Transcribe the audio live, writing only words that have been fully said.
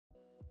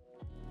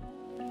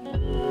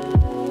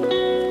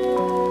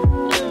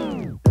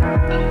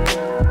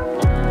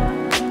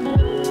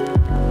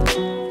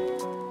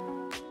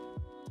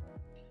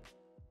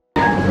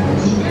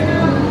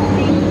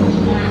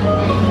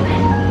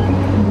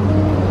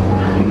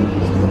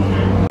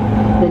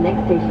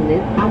station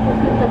is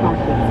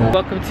Asakusa.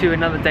 Welcome to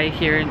another day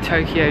here in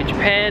Tokyo,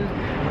 Japan.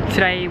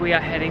 Today we are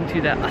heading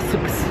to the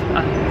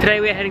Asakusa. Today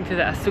we are heading to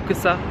the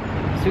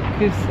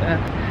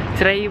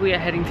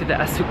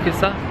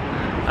Asakusa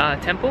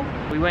temple.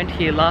 We went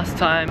here last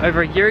time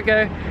over a year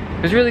ago.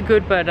 It was really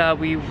good, but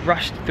we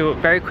rushed through it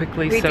very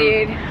quickly. We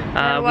did.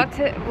 A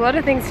lot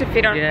of things to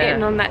fit on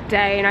in on that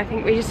day, and I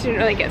think we just didn't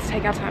really get to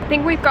take our time. I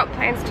think we've got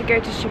plans to go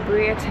to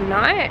Shibuya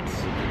tonight,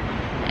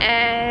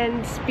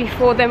 and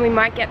before then we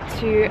might get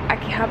to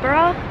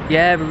Akihabara.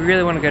 Yeah, we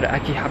really want to go to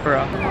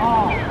Akihabara.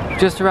 Oh.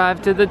 Just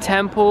arrived at the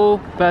temple,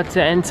 about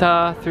to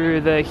enter through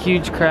the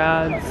huge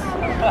crowds.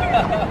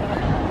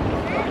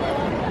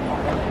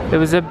 It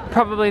was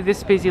probably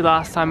this busy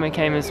last time we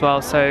came as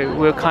well, so we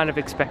were kind of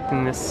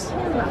expecting this.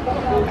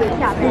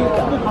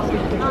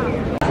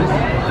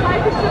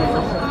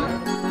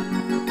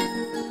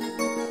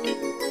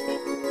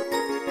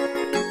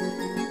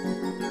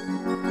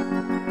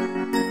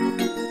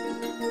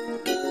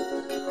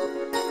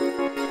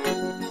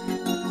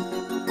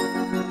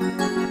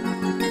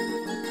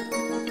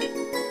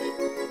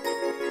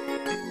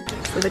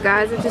 So the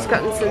guys have just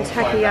gotten some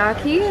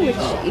takoyaki,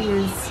 which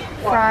is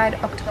fried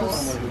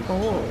octopus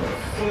balls.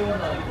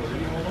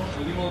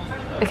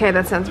 Okay,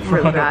 that sounds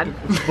really bad.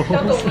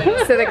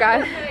 So the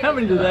guys... How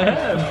many do they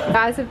have?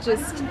 Guys have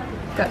just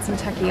got some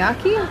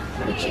takoyaki,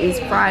 which is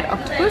fried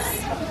octopus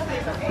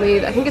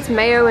with, I think it's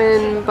mayo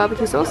and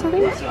barbecue sauce, I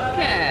think?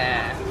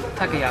 Yeah,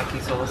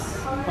 takoyaki sauce.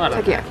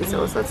 Takoyaki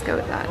sauce, let's go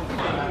with that.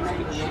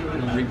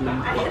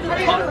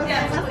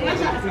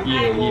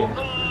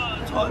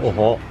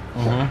 Yeah.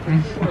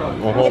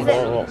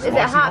 Is it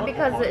hot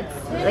because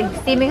it's like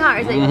steaming hot, or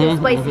is it just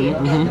spicy?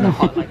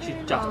 Hot, like she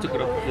just took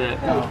it off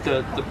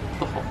the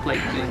hot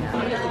plate thing.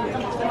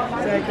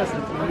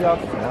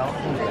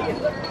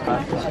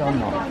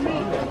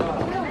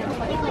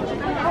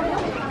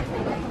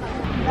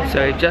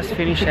 So just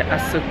finished at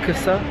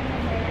Asakusa.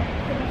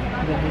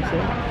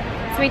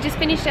 So we just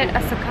finished at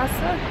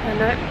Asakusa. Oh,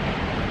 no.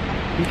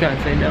 You can't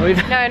say no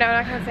either. No,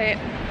 I can't say it.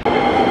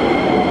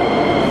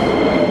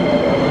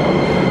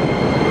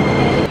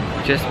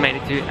 Just made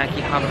it to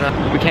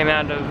Akihabara. We came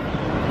out of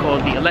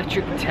called the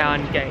Electric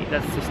Town Gate.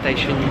 That's the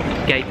station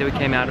gate that we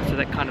came out of, so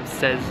that kind of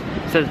says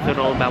it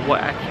all about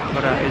what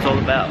Akihabara is all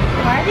about.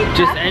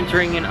 Just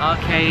entering an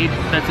arcade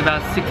that's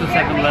about 6 or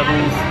 7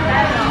 levels.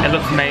 It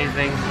looks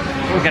amazing.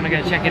 We're gonna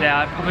go check it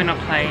out. Probably not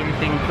play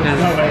anything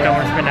because we don't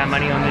want to spend our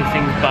money on these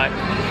things, but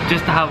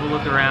just to have a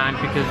look around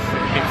because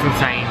it's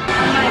insane.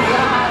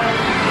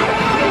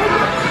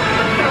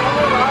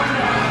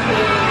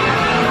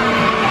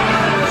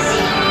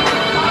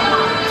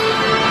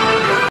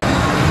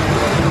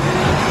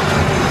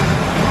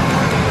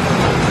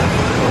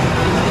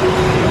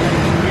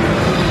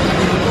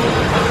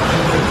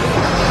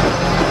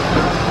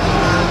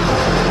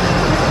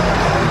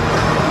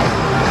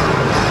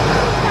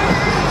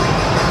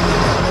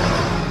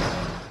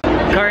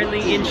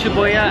 Currently in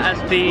Shibuya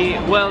at the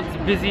world's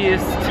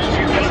busiest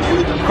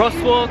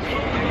crosswalk.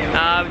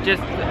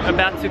 Just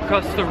about to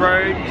cross the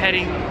road,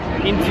 heading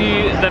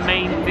into the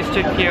main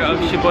district here of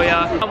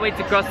Shibuya. Can't wait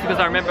to cross because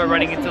I remember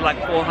running into like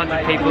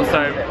 400 people,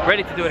 so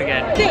ready to do it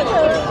again.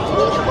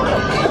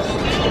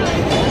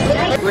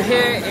 We're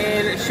here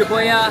in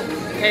Shibuya.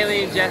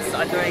 Kayleigh and Jess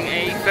are doing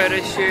a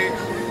photo shoot.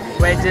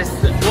 We're just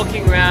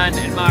walking around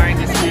admiring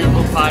this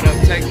beautiful part of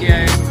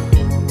Tokyo.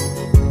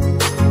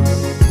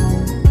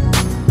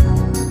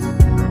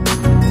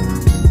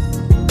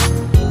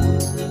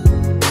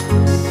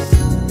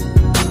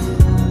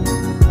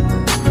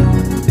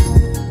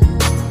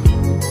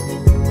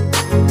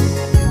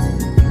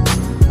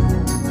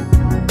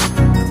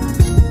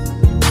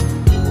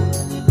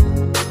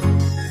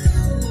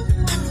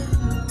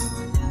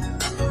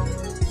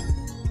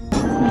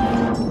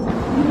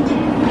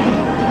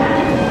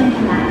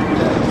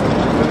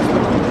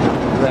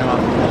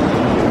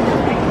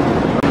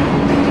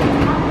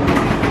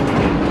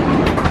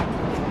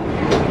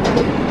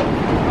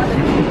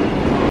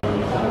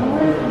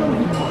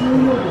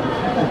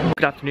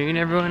 Good afternoon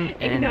everyone,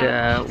 and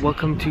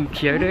welcome to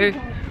Kyoto.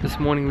 This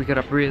morning we got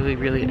up really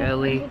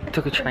early,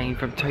 took a train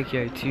from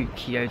Tokyo to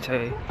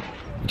Kyoto.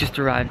 Just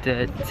arrived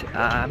at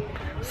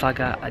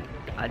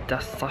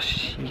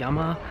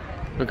Arashiyama.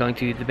 We're going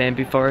to the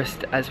bamboo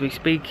forest as we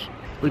speak.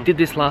 We did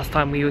this last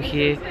time we were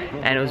here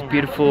and it was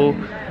beautiful.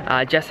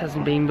 Jess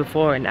hasn't been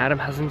before and Adam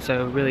hasn't,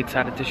 so we're really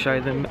excited to show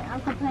them.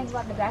 I'm complaining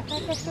about the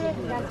backpack yesterday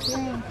because I was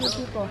carrying 2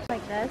 people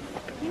like this.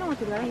 You know what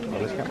to do.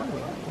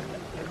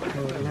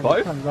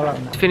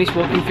 Both? Finished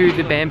walking through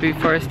the bamboo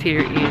forest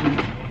here in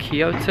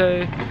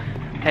Kyoto,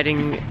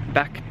 heading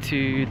back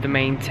to the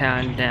main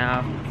town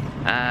now.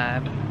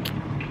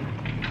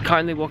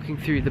 Currently walking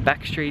through the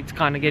back streets,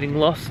 kind of getting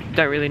lost,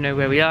 don't really know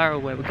where we are or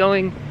where we're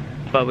going,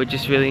 but we're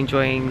just really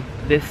enjoying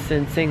this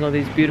and seeing all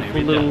these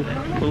beautiful little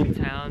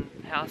town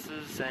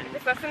houses and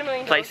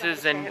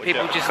places and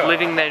people just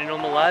living their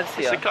normal lives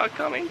here. Is the car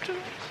coming too?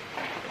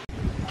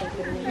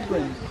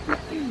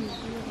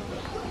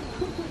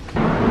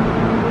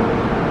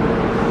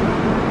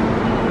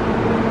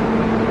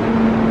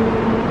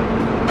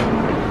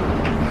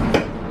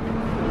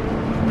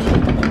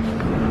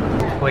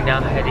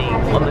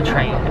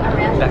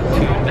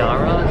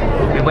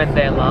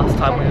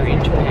 time we were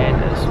in Japan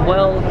as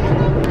well.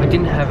 We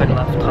didn't have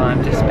enough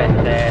time to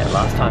spend there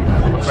last time to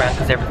have a look around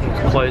because everything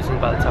was closing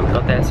by the time we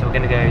got there, so we're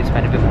going to go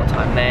spend a bit more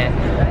time there,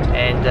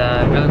 and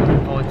really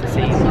looking forward to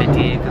seeing the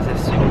deer because they're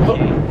super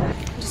cute.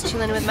 Just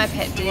chilling with my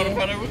pet deer. I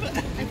feel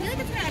like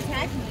it's gonna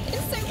attack me.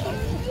 It's so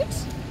cute.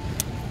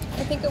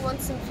 I think it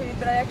wants some food,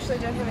 but I actually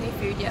don't have any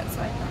food yet, so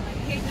I can't.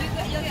 Here,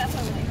 you'll get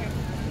some later.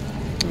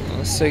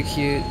 Oh, so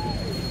cute.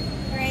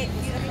 Great,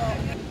 beautiful.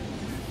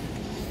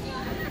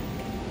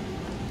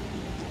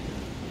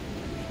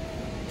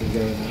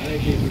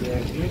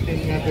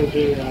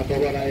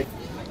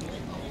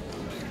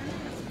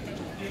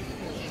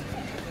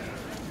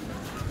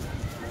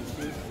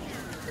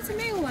 It's a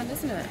male one,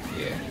 isn't it?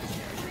 Yeah.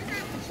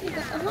 You've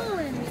got the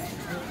horns.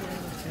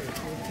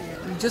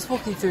 I'm just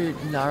walking through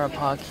Nara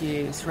Park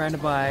here,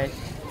 surrounded by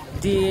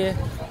deer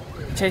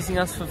chasing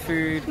us for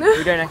food.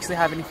 We don't actually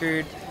have any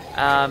food.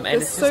 And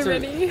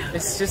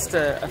it's just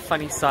a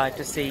funny sight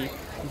to see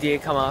deer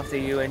come after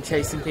you and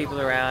chasing people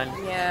around.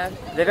 Yeah.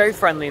 They're very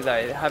friendly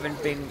though. There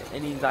haven't been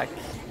any like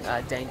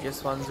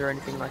dangerous ones or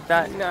anything like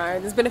that. No,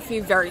 there's been a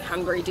few very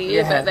hungry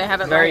deer, but they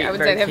haven't. Very, I would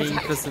very say they've keen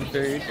attacked for some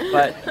food,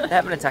 but they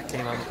haven't attacked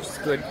anyone, which is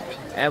good.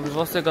 And we've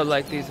also got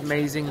like these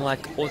amazing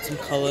like autumn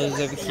colours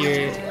over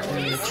here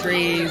in the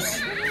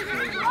trees.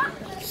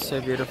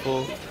 So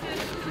beautiful.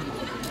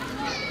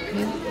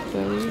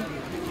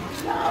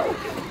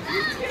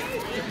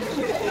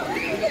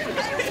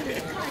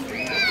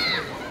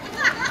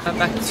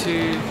 Back to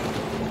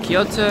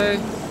Kyoto.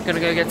 Gonna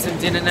go get some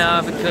dinner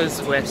now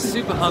because we're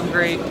super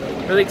hungry.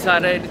 Really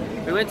excited.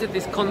 We went to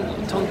this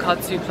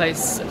tonkatsu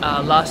place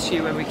last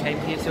year when we came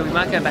here, so we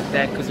might go back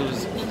there because it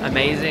was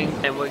amazing.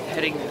 And we're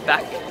heading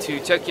back to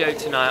Tokyo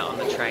tonight on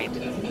the train.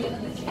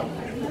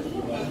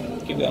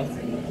 Keep going.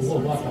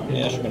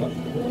 Yeah, sure.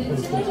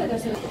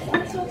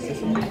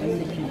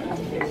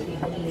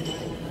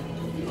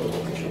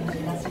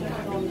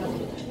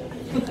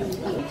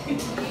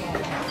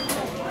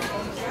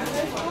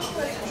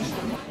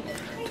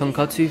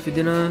 Tonkatsu for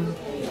dinner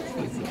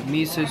with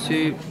miso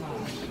soup,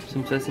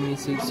 some sesame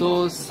seed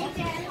sauce,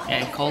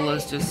 and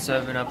cola's just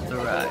serving up the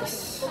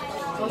rice.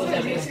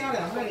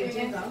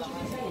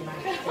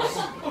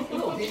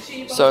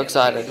 So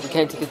excited. We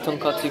came to the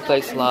tonkatsu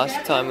place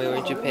last time we were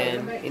in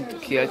Japan, in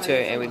Kyoto,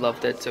 and we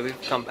loved it, so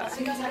we've come back.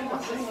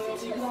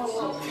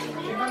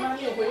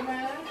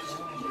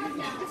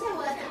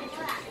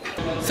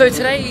 So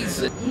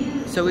today's...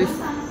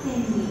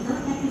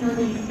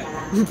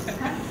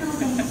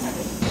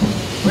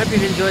 We hope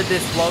you've enjoyed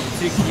this vlog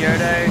to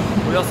Kyoto.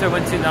 We also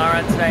went to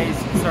Nara today, as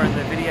you saw in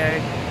the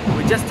video.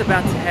 We're just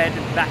about to head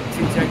back to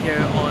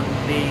Tokyo on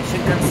the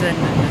Shinkansen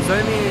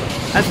Nozomi.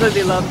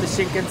 Absolutely love the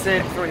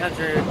Shinkansen,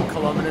 300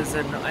 kilometers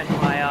and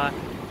higher.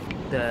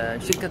 The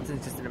Shinkansen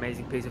is just an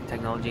amazing piece of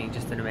technology and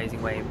just an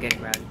amazing way of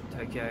getting around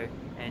Tokyo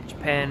and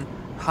Japan.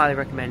 Highly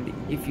recommend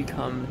if you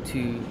come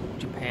to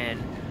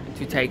Japan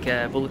to take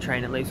a bullet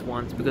train at least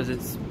once because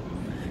it's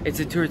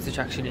a tourist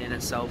attraction in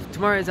itself.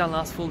 Tomorrow is our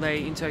last full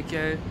day in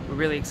Tokyo. We're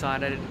really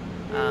excited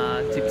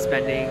to be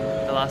spending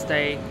the last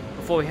day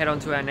before we head on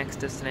to our next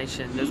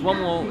destination. There's one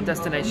more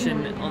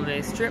destination on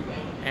this trip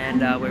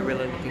and we're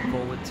really looking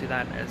forward to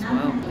that as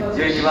well.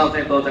 12番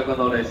線到着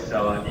の列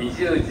車は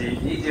20時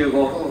25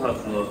分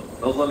発の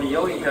のぞみ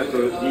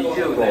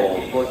420号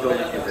東京行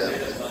きで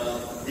す。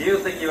自由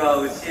席は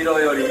後ろ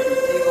より1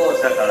号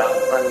車から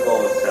3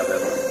号車で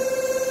す。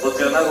途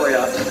中名古屋、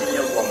新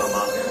横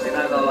浜、品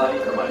川に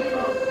停まります。